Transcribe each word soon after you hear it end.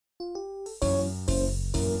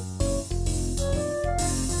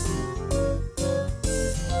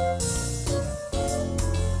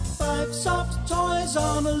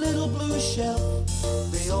on a little blue shelf.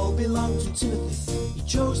 They all belong to Timothy, he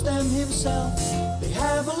chose them himself. They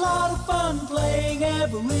have a lot of fun playing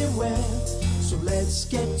everywhere. So let's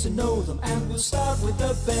get to know them, and we'll start with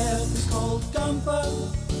the bear. He's called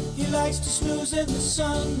Gumper, he likes to snooze in the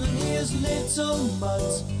sun. And here's Little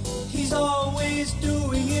Mutt, he's always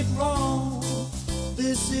doing it wrong.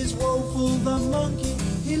 This is Woeful the monkey,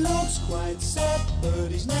 he looks quite sad, but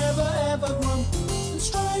he's never ever grumpy. And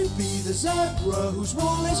Stripey the zebra, whose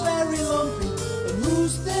wool is very lumpy. And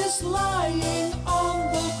who's this lying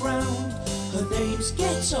on the ground? Her name's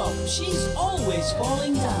Get Up, she's always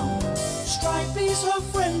falling down. Stripey's her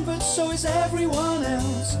friend, but so is everyone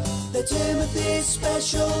else. They're Timothy's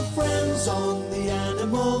special friends on the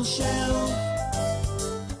animal shelf.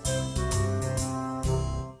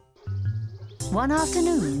 One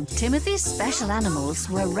afternoon, Timothy's special animals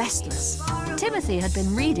were restless. Timothy had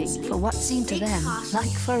been reading for what seemed to them like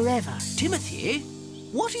forever. Timothy,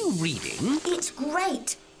 what are you reading? It's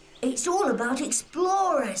great. It's all about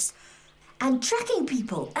explorers and tracking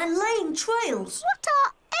people and laying trails. What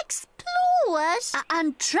are explorers?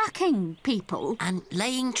 And tracking people? And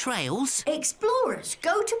laying trails? Explorers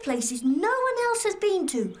go to places no one else has been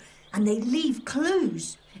to, and they leave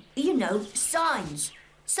clues. You know, signs,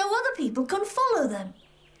 so other people can follow them.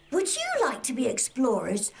 Would you like to be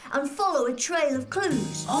explorers and follow a trail of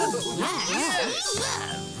clues? Oh,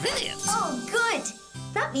 yes. Brilliant. Oh, good.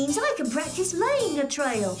 That means I can practice laying a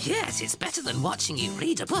trail. Yes, it's better than watching you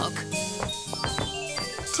read a book.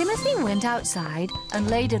 Timothy went outside and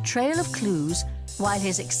laid a trail of clues while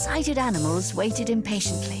his excited animals waited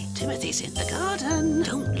impatiently. Timothy's in the garden.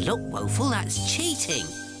 Don't look, Woeful, that's cheating.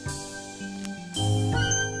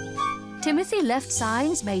 Timothy left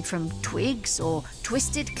signs made from twigs or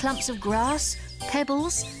twisted clumps of grass,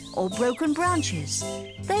 pebbles or broken branches.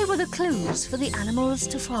 They were the clues for the animals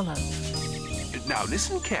to follow. Now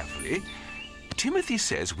listen carefully. Timothy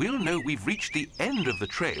says we'll know we've reached the end of the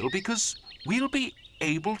trail because we'll be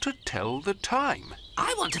able to tell the time.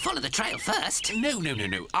 I want to follow the trail first. No.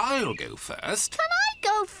 I'll go first. Can I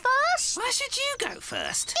go first? Why should you go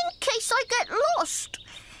first? In case I get lost.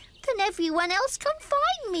 Then everyone else can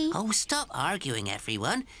find me. Oh, stop arguing,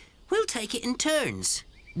 everyone. We'll take it in turns.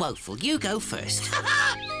 Woeful, you go first.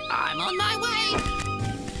 I'm on my way.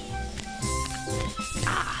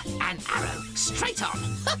 An arrow. Straight on.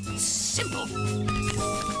 Simple.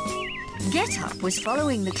 Get Up was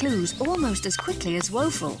following the clues almost as quickly as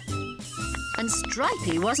Woeful. And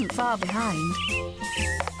Stripey wasn't far behind.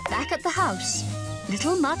 Back at the house,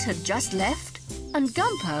 Little Mutt had just left and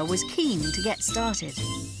Gumper was keen to get started.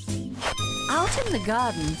 Out in the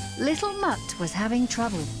garden, Little Mutt was having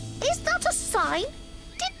trouble. Is that a sign?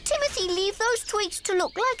 Did Timothy leave those twigs to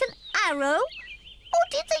look like an arrow? Or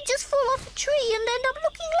did they just fall off a tree and end up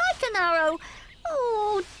looking like an arrow?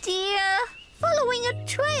 Oh, dear. Following a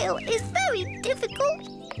trail is very difficult.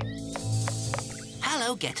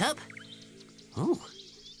 Hello, Get Up. Oh,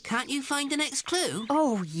 can't you find the next clue?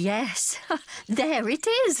 Oh, yes. There it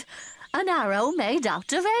is. An arrow made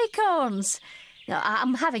out of acorns.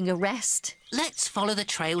 I'm having a rest. Let's follow the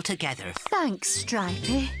trail together. Thanks,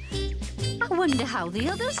 Stripey. I wonder how the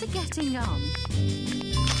others are getting on.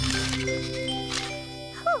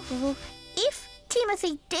 Oh, if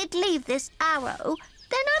Timothy did leave this arrow,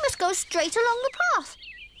 then I must go straight along the path.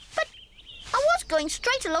 But I was going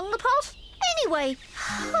straight along the path anyway.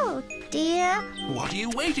 Oh, dear. What are you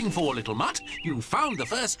waiting for, Little Mutt? You found the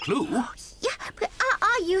first clue. Yeah, but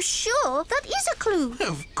are you sure that is a clue?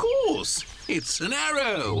 Of course. It's an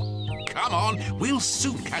arrow. Come on, we'll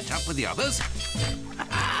soon catch up with the others.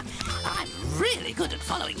 I'm really good at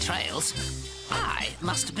following trails. I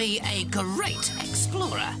must be a great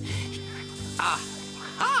explorer.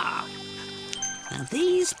 Aha! Now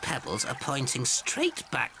these pebbles are pointing straight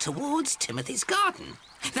back towards Timothy's garden.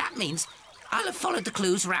 That means I'll have followed the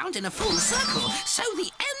clues round in a full circle, so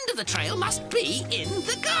the end of the trail must be in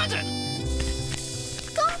the garden.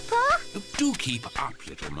 Gumper? Do keep up,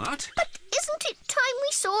 Little Mutt. But isn't it time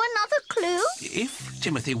we saw another clue? If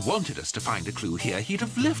Timothy wanted us to find a clue here, he'd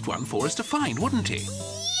have left one for us to find, wouldn't he?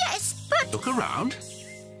 Yes, but... Look around.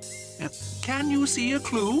 Can you see a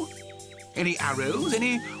clue? Any arrows?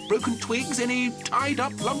 Any broken twigs? Any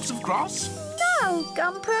tied-up lumps of grass? No,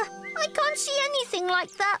 Gumper. I can't see anything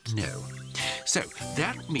like that. No. So,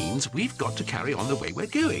 that means we've got to carry on the way we're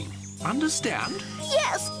going. Understand?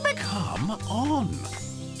 Yes, but... Come on.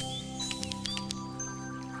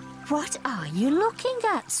 What are you looking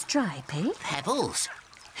at, Stripey? Pebbles.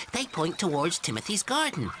 They point towards Timothy's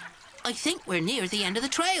garden. I think we're near the end of the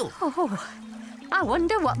trail. Oh, I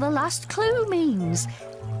wonder what the last clue means.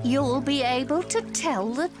 You'll be able to tell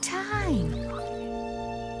the time.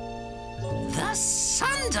 The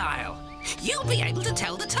sundial! You'll be able to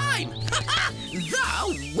tell the time!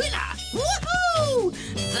 The winner! Woohoo!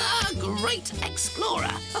 The great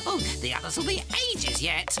explorer! Oh, the others will be ages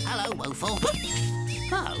yet. Hello, Woeful.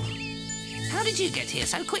 Oh. How did you get here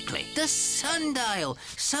so quickly? The sundial!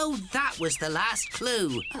 So that was the last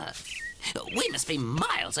clue. We must be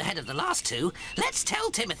miles ahead of the last two. Let's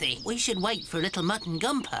tell Timothy. We should wait for little Mutt and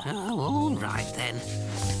Gumper. Oh, all right then.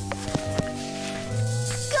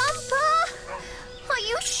 Gumper! Are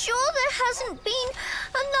you sure there hasn't been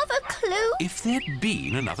another clue? If there'd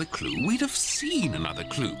been another clue, we'd have seen another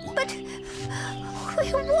clue. But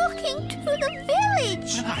we're walking to the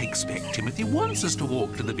village. And I expect Timothy wants us to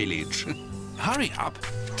walk to the village. Hurry up.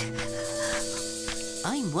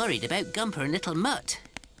 I'm worried about Gumper and little Mutt.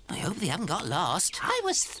 I hope they haven't got lost. I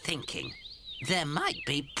was thinking there might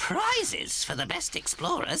be prizes for the best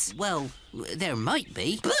explorers. Well, there might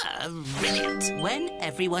be. Brilliant! When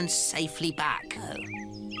everyone's safely back. Oh.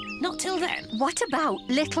 Not till then. What about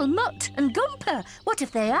little Mutt and Gumper? What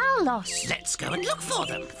if they are lost? Let's go and look for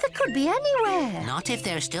them. They could be anywhere. Not if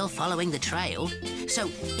they're still following the trail. So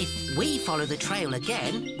if we follow the trail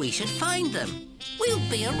again, we should find them. We'll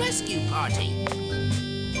be a rescue party.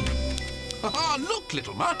 Ah, look,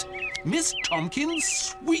 little Mutt. Miss Tompkins'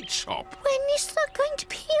 sweet shop. When is there going to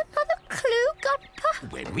be another clue,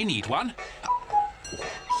 Gumper? When we need one.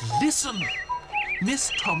 Listen.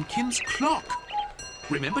 Miss Tompkins' clock.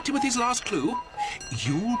 Remember Timothy's last clue?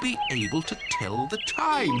 You'll be able to tell the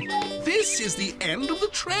time. This is the end of the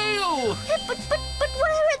trail. Yeah, but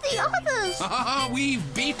where are the others? Ah, we've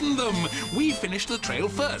beaten them. We finished the trail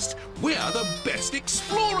first. We're the best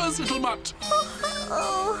explorers, little Mutt.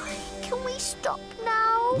 Oh, can we stop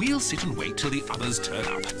now? We'll sit and wait till the others turn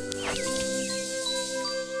up.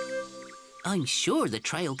 I'm sure the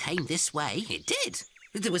trail came this way. It did.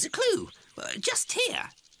 There was a clue. Just here.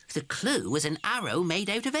 The clue was an arrow made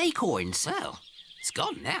out of acorns. Well, it's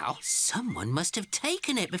gone now. Someone must have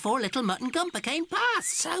taken it before little Mutt and Gumper came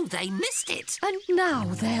past, so they missed it. And now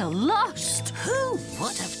they're lost. Who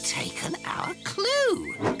would have taken our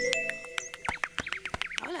clue?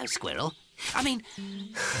 Hello, Squirrel. I mean,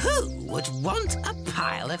 who would want a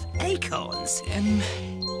pile of acorns?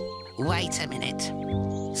 Wait a minute.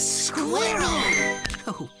 Squirrel!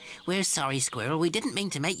 Oh, we're sorry, Squirrel. We didn't mean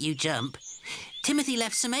to make you jump. Timothy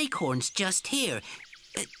left some acorns just here.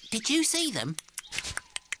 Did you see them?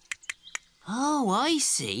 Oh, I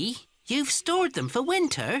see. You've stored them for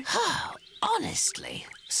winter. Oh, honestly,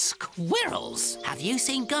 squirrels. Have you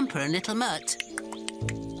seen Gumper and little Mutt?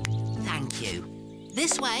 Thank you.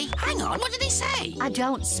 This way. Hang on, what did he say? I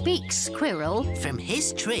don't speak Squirrel. From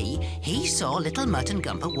his tree, he saw little Mutt and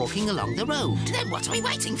Gumper walking along the road. Then what are we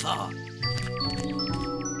waiting for?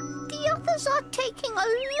 The others are taking a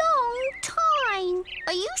long time.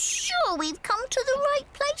 Are you sure we've come to the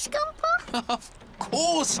right place, Gumper? Of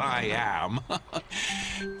course I am.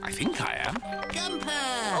 I think I am.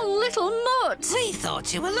 Gumper! Oh, little Mutt. We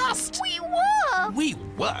thought you were lost. We were. We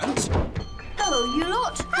weren't. Hello, you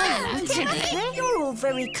lot. Hello, Timothy. You're all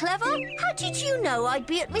very clever. How did you know I'd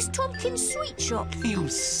be at Miss Tompkins' sweet shop? You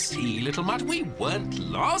see, little Mutt, we weren't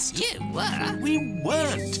lost. You were. We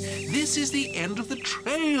weren't. This is the end of the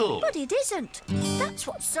trail. But it isn't. That's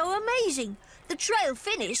what's so amazing. The trail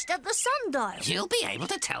finished at the sundial. You'll be able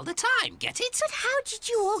to tell the time, get it? But how did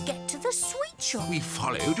you all get to the sweet shop? We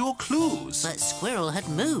followed your clues. But Squirrel had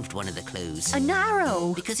moved one of the clues. An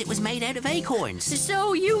arrow. Because it was made out of acorns.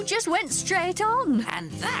 So you just went straight on. And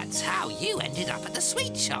that's how you ended up at the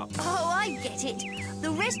sweet shop. Oh, I get it.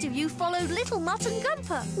 The rest of you followed little Mutt and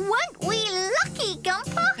Gumper. Weren't we lucky,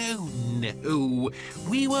 Gumper? Oh, no.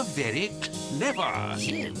 We were very clever.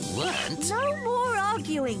 You weren't. No more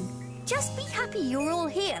arguing. Just be happy you're all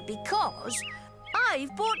here because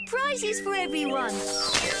I've bought prizes for everyone.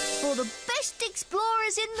 For the best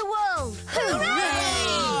explorers in the world.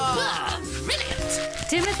 Hooray! Brilliant!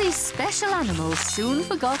 Timothy's special animals soon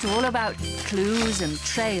forgot all about clues and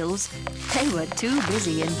trails. They were too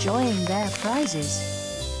busy enjoying their prizes.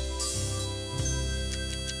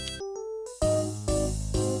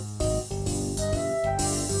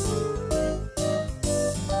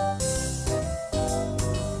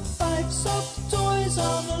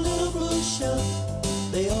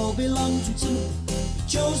 They all belong to Timothy, he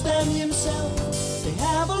chose them himself. They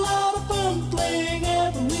have a lot of fun playing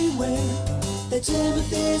everywhere. They're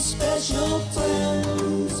Timothy's special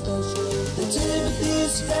friends. They're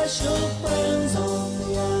Timothy's special friends on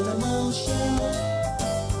the island.